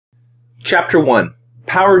Chapter 1.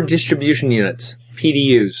 Power Distribution Units,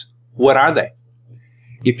 PDUs. What are they?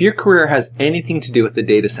 If your career has anything to do with the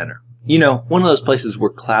data center, one of those places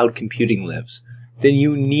where cloud computing lives, then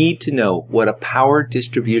you need to know what a Power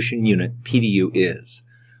Distribution Unit, PDU, is.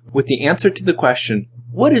 With the answer to the question,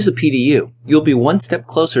 what is a PDU, you'll be one step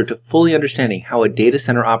closer to fully understanding how a data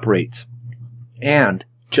center operates, and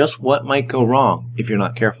just what might go wrong if you're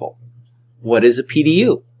not careful. What is a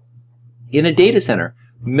PDU? In a data center,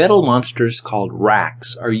 metal monsters called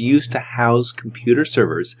racks are used to house computer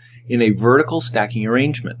servers in a vertical stacking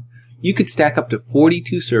arrangement. You could stack up to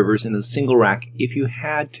 42 servers in a single rack if you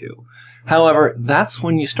had to. However, that's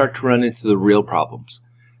when you start to run into the real problems.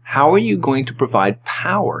 How are you going to provide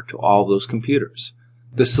power to all those computers?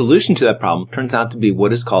 The solution to that problem turns out to be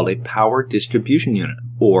what is called a power distribution unit,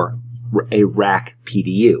 or a rack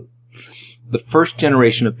PDU. The first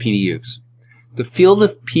generation of PDUs. The field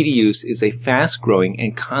of PDUs is a fast-growing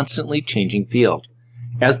and constantly changing field.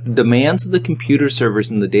 As the demands of the computer servers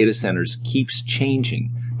in the data centers keeps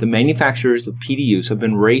changing, the manufacturers of PDUs have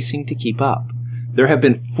been racing to keep up. There have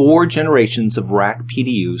been 4 generations of rack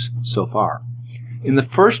PDUs so far. In the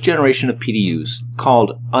first generation of PDUs,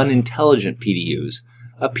 called unintelligent PDUs,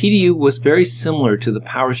 a PDU was very similar to the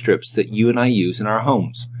power strips that you and I use in our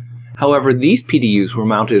homes. However, these PDUs were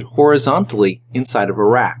mounted horizontally inside of a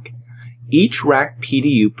rack. Each rack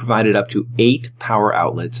PDU provided up to 8 power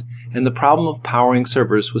outlets, and the problem of powering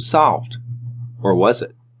servers was solved. Or was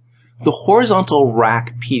it? The horizontal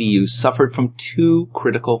rack PDUs suffered from 2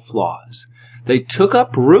 critical flaws. They took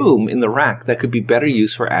up room in the rack that could be better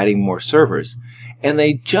used for adding more servers, and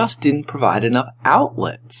they just didn't provide enough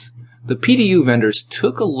outlets. The PDU vendors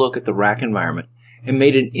took a look at the rack environment and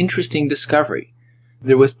made an interesting discovery.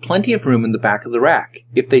 There was plenty of room in the back of the rack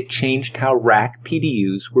if they changed how rack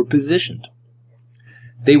PDUs were positioned.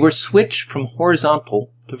 They were switched from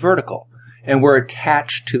horizontal to vertical and were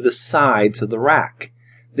attached to the sides of the rack.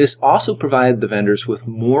 This also provided the vendors with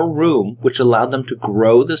more room, which allowed them to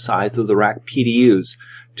grow the size of the rack PDUs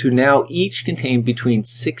to now each contain between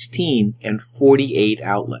 16 and 48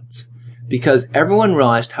 outlets. Because everyone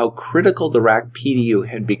realized how critical the rack PDU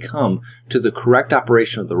had become to the correct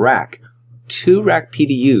operation of the rack, 2 rack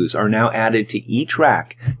PDUs are now added to each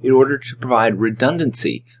rack in order to provide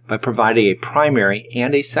redundancy by providing a primary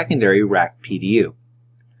and a secondary rack PDU.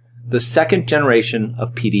 The second generation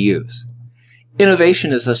of PDUs.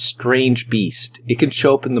 Innovation is a strange beast. It can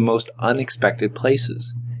show up in the most unexpected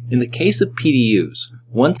places. In the case of PDUs,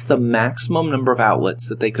 once the maximum number of outlets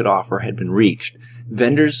that they could offer had been reached,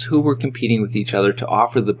 vendors who were competing with each other to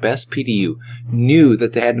offer the best PDU knew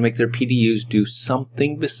that they had to make their PDUs do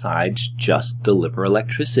something besides just deliver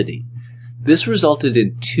electricity. This resulted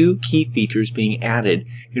in 2 key features being added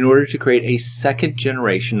in order to create a second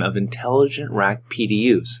generation of intelligent rack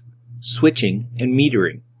PDUs: switching and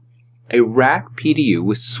metering. A rack PDU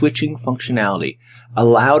with switching functionality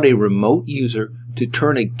allowed a remote user to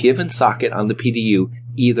turn a given socket on the PDU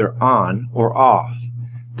either on or off.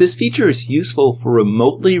 This feature is useful for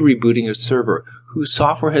remotely rebooting a server whose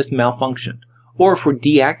software has malfunctioned, or for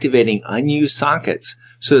deactivating unused sockets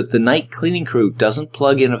so that the night cleaning crew doesn't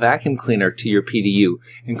plug in a vacuum cleaner to your PDU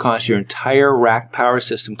and cause your entire rack power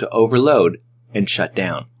system to overload and shut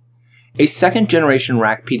down. A second-generation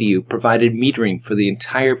rack PDU provided metering for the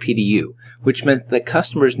entire PDU, which meant that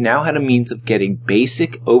customers now had a means of getting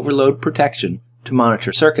basic overload protection to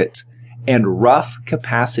monitor circuits and rough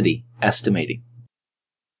capacity estimating.